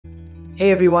Hey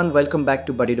everyone, welcome back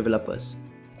to BuddyDevelopers.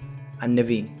 I'm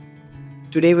Naveen.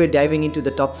 Today we're diving into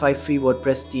the top 5 free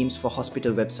WordPress themes for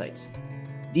hospital websites.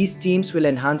 These themes will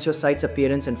enhance your site's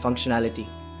appearance and functionality,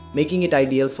 making it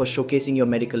ideal for showcasing your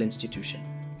medical institution.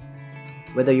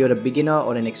 Whether you're a beginner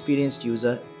or an experienced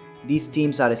user, these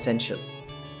themes are essential.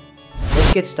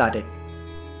 Let's get started.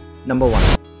 Number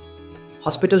 1.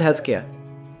 Hospital Healthcare.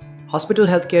 Hospital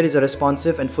Healthcare is a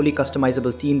responsive and fully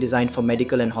customizable theme designed for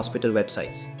medical and hospital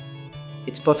websites.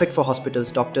 It's perfect for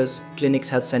hospitals, doctors, clinics,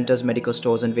 health centers, medical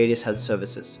stores, and various health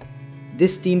services.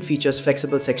 This theme features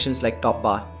flexible sections like top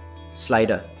bar,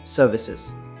 slider,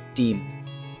 services, team,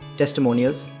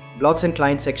 testimonials, blogs and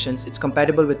client sections. It's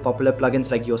compatible with popular plugins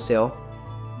like SEO,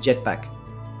 Jetpack,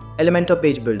 Elementor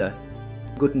Page Builder,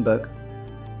 Gutenberg,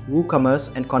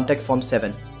 WooCommerce, and Contact Form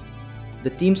 7. The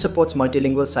theme supports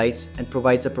multilingual sites and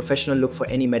provides a professional look for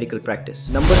any medical practice.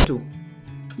 Number 2.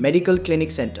 Medical Clinic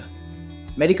Center.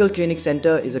 Medical Clinic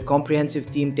Center is a comprehensive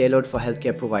theme tailored for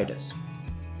healthcare providers.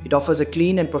 It offers a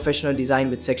clean and professional design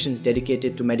with sections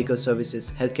dedicated to medical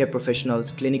services, healthcare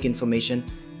professionals, clinic information,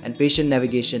 and patient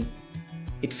navigation.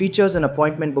 It features an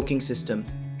appointment booking system,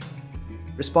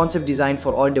 responsive design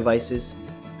for all devices,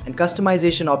 and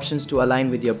customization options to align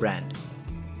with your brand.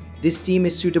 This theme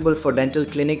is suitable for dental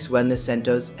clinics, wellness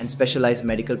centers, and specialized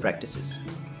medical practices.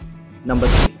 Number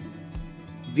 3.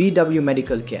 VW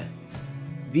Medical Care.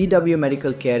 VW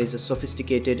Medical Care is a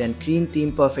sophisticated and clean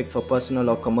theme perfect for personal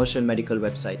or commercial medical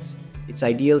websites. It's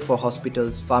ideal for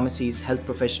hospitals, pharmacies, health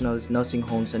professionals, nursing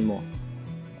homes, and more.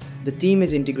 The theme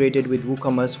is integrated with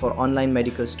WooCommerce for online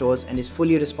medical stores and is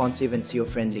fully responsive and SEO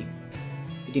friendly.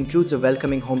 It includes a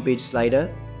welcoming homepage slider,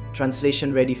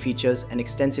 translation-ready features, and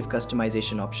extensive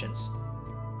customization options.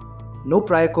 No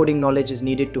prior coding knowledge is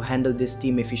needed to handle this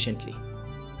theme efficiently.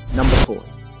 Number 4.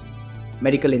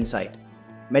 Medical Insight.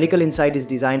 Medical Insight is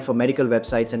designed for medical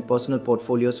websites and personal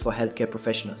portfolios for healthcare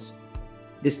professionals.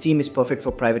 This theme is perfect for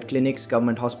private clinics,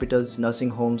 government hospitals, nursing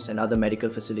homes, and other medical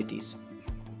facilities.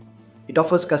 It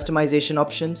offers customization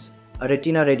options, a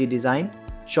retina-ready design,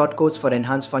 shortcodes for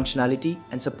enhanced functionality,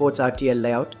 and supports RTL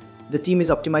layout. The theme is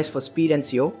optimized for speed and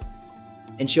SEO,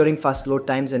 ensuring fast load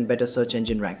times and better search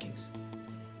engine rankings.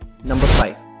 Number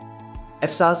 5.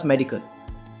 FSars Medical.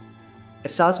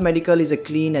 FSars Medical is a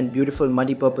clean and beautiful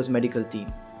multi-purpose medical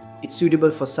theme. It's suitable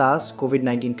for SARS,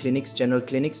 COVID-19 clinics, general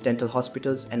clinics, dental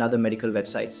hospitals, and other medical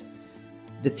websites.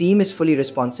 The theme is fully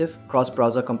responsive,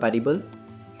 cross-browser compatible,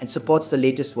 and supports the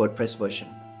latest WordPress version.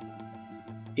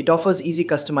 It offers easy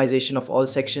customization of all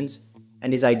sections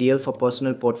and is ideal for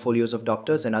personal portfolios of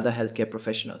doctors and other healthcare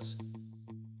professionals.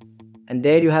 And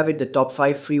there you have it, the top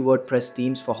 5 free WordPress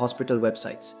themes for hospital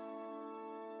websites.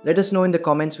 Let us know in the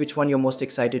comments which one you're most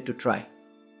excited to try.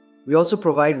 We also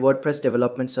provide WordPress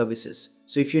development services,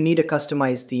 so if you need a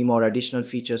customized theme or additional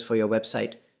features for your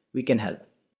website, we can help.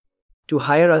 To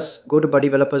hire us, go to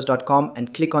BuddyDevelopers.com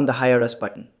and click on the Hire Us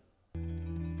button.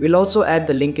 We'll also add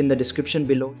the link in the description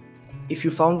below. If you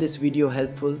found this video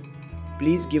helpful,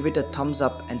 please give it a thumbs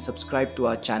up and subscribe to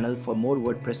our channel for more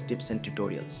WordPress tips and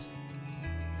tutorials.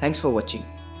 Thanks for watching.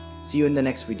 See you in the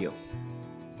next video.